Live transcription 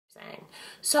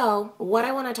So, what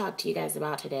I want to talk to you guys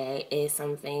about today is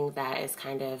something that is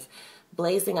kind of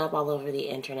blazing up all over the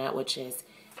internet, which is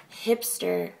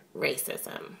hipster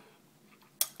racism.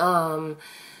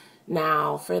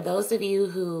 Now, for those of you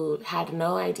who had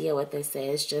no idea what this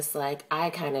is, just like I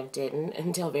kind of didn't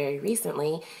until very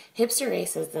recently, hipster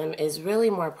racism is really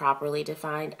more properly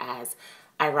defined as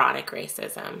ironic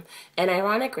racism. And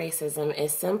ironic racism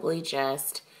is simply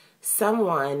just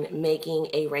someone making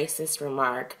a racist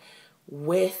remark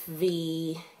with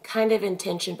the kind of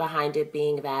intention behind it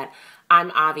being that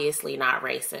I'm obviously not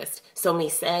racist, so me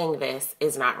saying this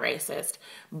is not racist.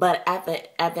 But at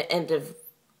the end of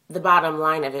the bottom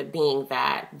line of it being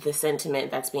that the sentiment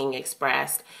that's being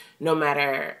expressed, no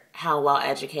matter how well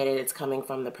educated it's coming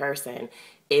from the person,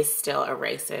 is still a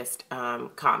racist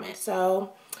comment.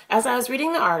 So as I was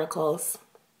reading the articles,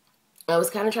 I was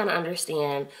kind of trying to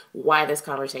understand why this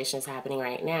conversation is happening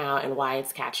right now and why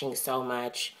it's catching so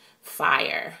much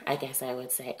fire, I guess I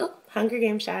would say. Oh, Hunger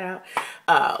Games shout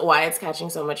out. Why it's catching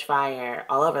so much fire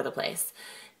all over the place.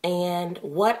 And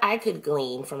what I could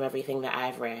glean from everything that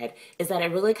I've read is that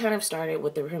it really kind of started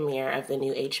with the premiere of the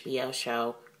new HBO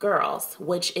show, Girls,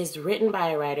 which is written by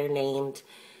a writer named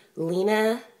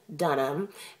Lena Dunham.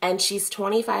 And she's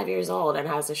 25 years old and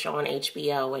has a show on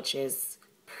HBO, which is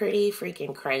pretty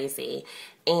freaking crazy.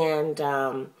 And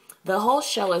the whole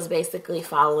show is basically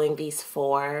following these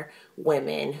four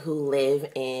women who live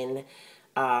in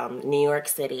New York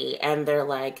City, and they're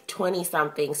like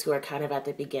 20-somethings who are kind of at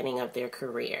the beginning of their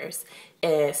careers.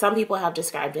 Some people have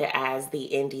described it as the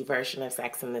indie version of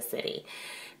Sex and the City.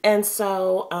 And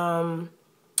so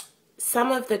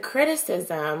some of the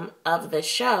criticism of the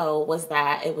show was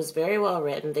that it was very well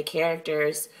written, the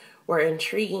characters were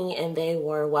intriguing and they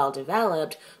were well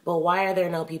developed, but why are there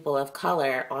no people of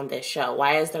color on this show?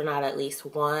 Why is there not at least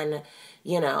one,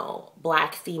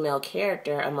 black female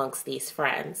character amongst these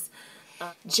friends?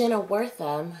 Jenna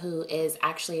Wortham, who is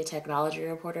actually a technology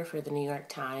reporter for the New York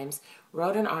Times,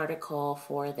 wrote an article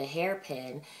for The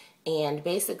Hairpin, and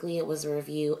basically it was a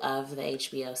review of the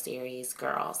HBO series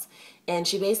Girls. And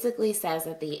she basically says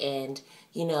at the end,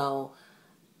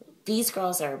 these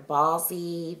girls are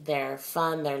ballsy, they're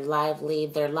fun, they're lively,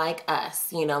 they're like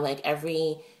us, like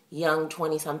every young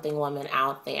 20-something woman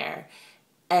out there.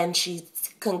 And she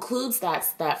concludes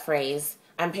that phrase,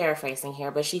 I'm paraphrasing here,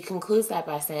 but she concludes that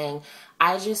by saying,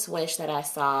 I just wish that I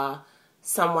saw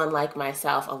someone like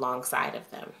myself alongside of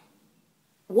them.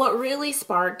 What really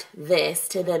sparked this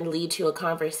to then lead to a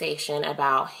conversation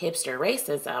about hipster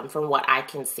racism, from what I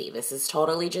can see, this is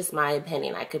totally just my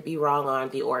opinion, I could be wrong on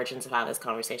the origins of how this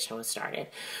conversation was started,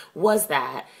 was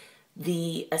that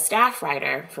a staff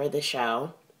writer for the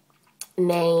show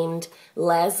named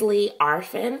Leslie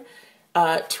Arfin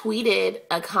tweeted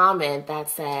a comment that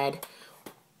said,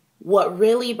 what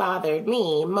really bothered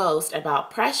me most about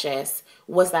Precious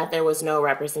was that there was no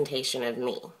representation of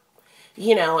me.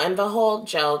 And the whole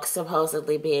joke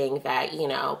supposedly being that,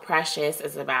 Precious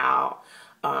is about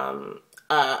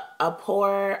a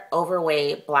poor,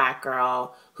 overweight black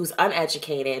girl who's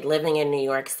uneducated living in New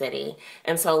York City.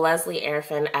 And so Leslie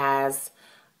Arfin, as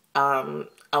a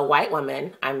white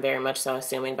woman, I'm very much so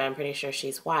assuming, but I'm pretty sure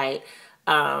she's white,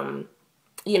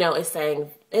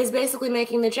 is basically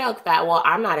making the joke that, well,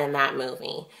 I'm not in that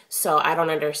movie, so I don't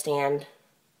understand.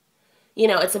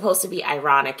 It's supposed to be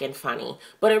ironic and funny,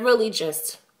 but it really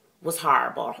just was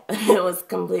horrible. It was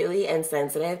completely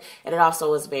insensitive, and it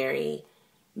also was very,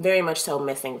 very much so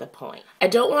missing the point. I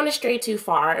don't want to stray too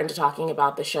far into talking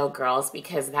about the show Girls,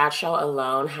 because that show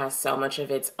alone has so much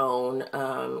of its own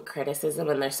criticism,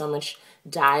 and there's so much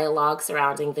dialogue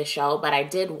surrounding the show, but I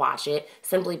did watch it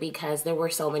simply because there were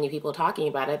so many people talking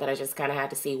about it that I just kind of had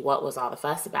to see what was all the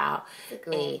fuss about.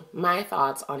 Basically, my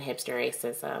thoughts on hipster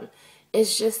racism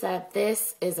is just that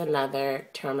this is another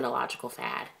terminological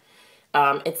fad.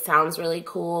 It sounds really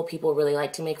cool. People really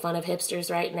like to make fun of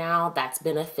hipsters right now. That's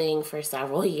been a thing for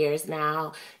several years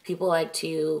now. People like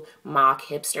to mock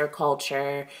hipster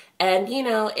culture. And,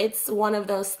 it's one of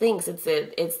those things.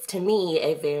 It's to me,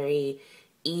 a very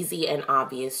easy and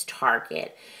obvious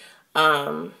target.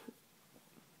 But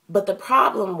the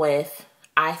problem with,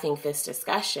 I think, this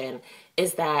discussion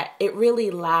is that it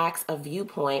really lacks a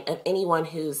viewpoint of anyone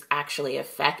who's actually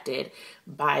affected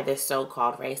by this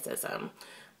so-called racism.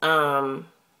 Or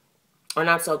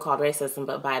not so-called racism,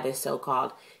 but by this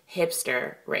so-called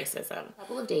hipster racism. A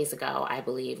couple of days ago, I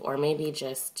believe, or maybe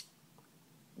just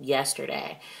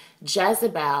yesterday.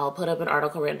 Jezebel put up an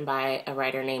article written by a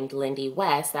writer named Lindy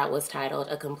West that was titled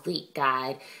A Complete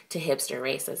Guide to Hipster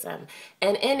Racism.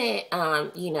 And in it,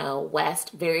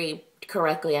 West very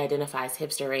correctly identifies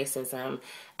hipster racism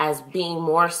as being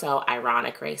more so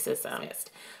ironic racism.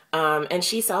 And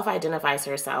she self-identifies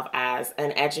herself as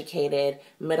an educated,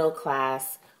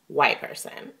 middle-class white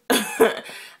person.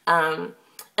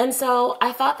 And so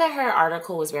I thought that her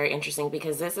article was very interesting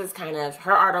because this is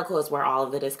her article is where all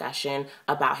of the discussion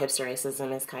about hipster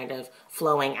racism is kind of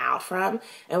flowing out from.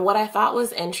 And what I thought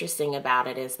was interesting about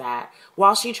it is that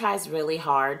while she tries really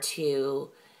hard to,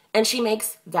 and she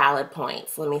makes valid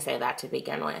points, let me say that to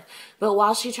begin with, but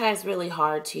while she tries really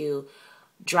hard to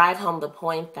drive home the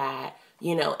point that,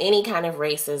 any kind of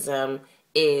racism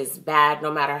is bad no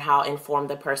matter how informed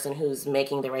the person who's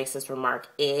making the racist remark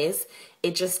is,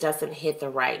 it just doesn't hit the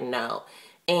right note.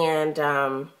 And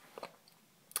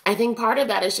I think part of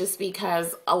that is just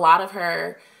because a lot of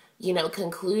her,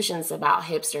 conclusions about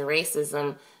hipster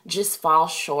racism just fall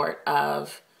short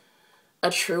of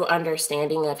a true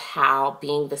understanding of how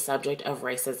being the subject of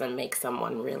racism makes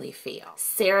someone really feel.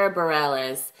 Sarah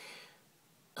Bareilles,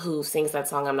 who sings that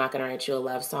song, I'm Not Gonna Write You a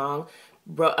Love Song,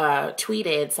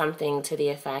 tweeted something to the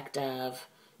effect of,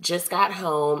 just got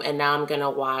home and now I'm going to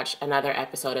watch another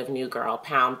episode of New Girl,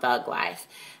 Pound Thug Life.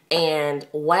 And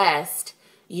West,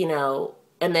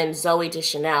 and then Zoe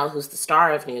Deschanel, who's the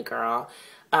star of New Girl,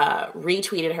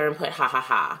 retweeted her and put ha ha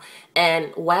ha.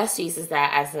 And West uses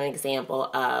that as an example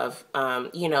of,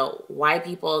 white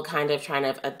people kind of trying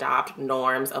to adopt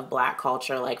norms of Black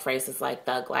culture, like phrases like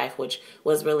thug life, which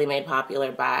was really made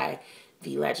popular by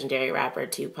the legendary rapper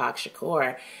Tupac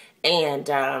Shakur.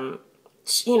 And,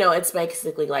 it's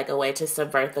basically like a way to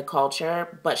subvert the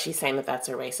culture, but she's saying that that's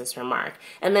a racist remark.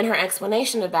 And then her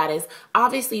explanation of that is,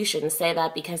 obviously you shouldn't say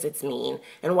that because it's mean.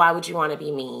 And why would you want to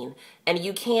be mean? And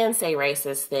you can say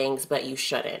racist things, but you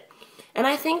shouldn't. And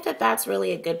I think that that's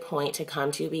really a good point to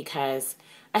come to, because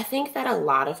I think that a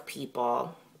lot of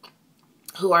people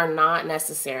who are not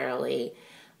necessarily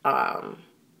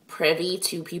privy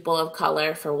to people of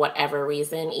color for whatever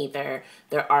reason, either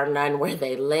there are none where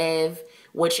they live,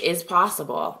 which is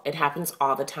possible, it happens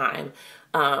all the time,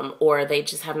 or they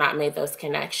just have not made those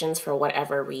connections for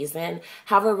whatever reason,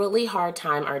 have a really hard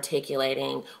time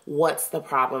articulating what's the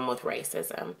problem with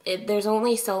racism. There's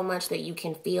only so much that you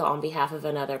can feel on behalf of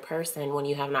another person when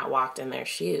you have not walked in their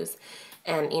shoes.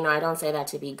 And, I don't say that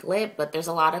to be glib, but there's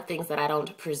a lot of things that I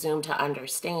don't presume to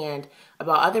understand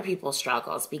about other people's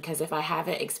struggles, because if I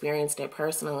haven't experienced it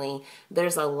personally,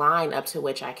 there's a line up to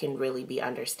which I can really be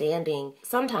understanding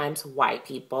sometimes white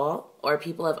people or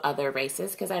people of other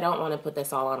races, because I don't want to put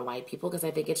this all on white people, because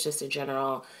I think it's just a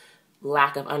general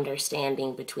lack of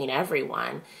understanding between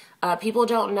everyone. People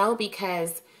don't know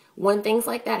because when things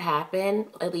like that happen,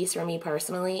 at least for me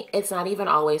personally, it's not even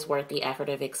always worth the effort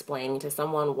of explaining to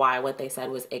someone why what they said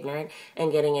was ignorant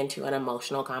and getting into an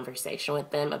emotional conversation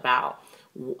with them about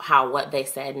how what they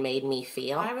said made me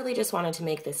feel. I really just wanted to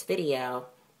make this video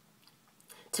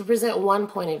to present one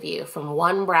point of view from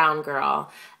one brown girl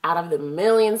out of the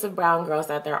millions of brown girls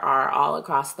that there are all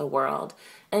across the world,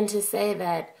 and to say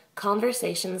that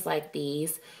conversations like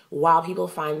these, while people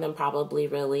find them probably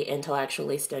really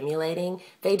intellectually stimulating,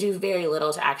 they do very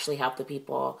little to actually help the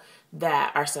people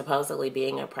that are supposedly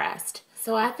being oppressed.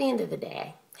 So at the end of the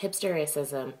day, hipster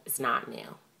racism is not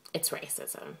new. It's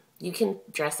racism. You can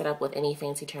dress it up with any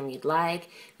fancy term you'd like.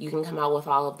 You can come out with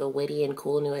all of the witty and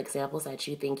cool new examples that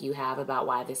you think you have about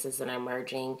why this is an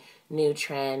emerging new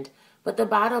trend. But the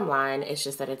bottom line is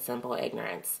just that it's simple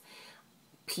ignorance.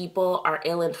 People are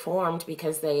ill-informed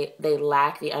because they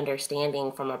lack the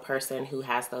understanding from a person who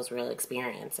has those real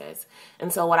experiences.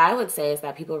 And so what I would say is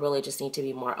that people really just need to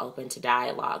be more open to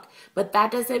dialogue. But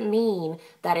that doesn't mean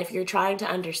that if you're trying to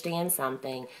understand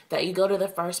something, that you go to the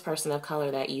first person of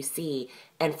color that you see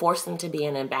and force them to be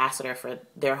an ambassador for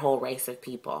their whole race of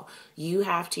people. You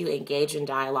have to engage in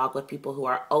dialogue with people who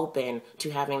are open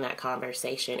to having that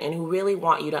conversation and who really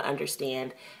want you to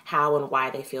understand how and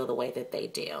why they feel the way that they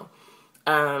do.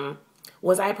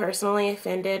 Was I personally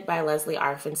offended by Leslie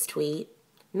Arfin's tweet?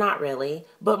 Not really,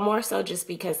 but more so just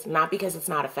because, not because it's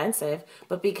not offensive,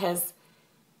 but because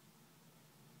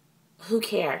who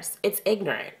cares? It's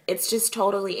ignorant. It's just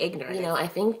totally ignorant. I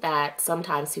think that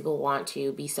sometimes people want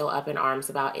to be so up in arms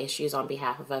about issues on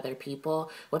behalf of other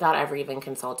people without ever even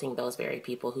consulting those very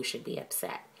people who should be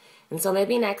upset. And so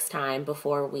maybe next time,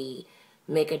 before we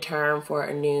make a term for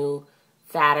a new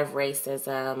fad of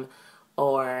racism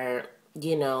or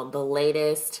the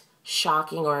latest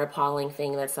shocking or appalling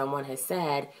thing that someone has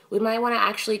said, we might want to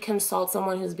actually consult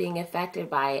someone who's being affected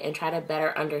by it and try to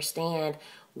better understand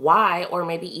why or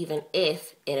maybe even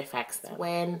if it affects them.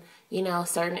 When,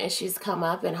 certain issues come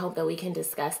up, and hope that we can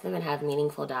discuss them and have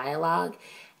meaningful dialogue.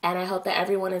 And I hope that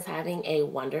everyone is having a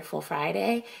wonderful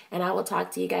Friday, and I will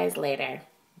talk to you guys later.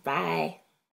 Bye.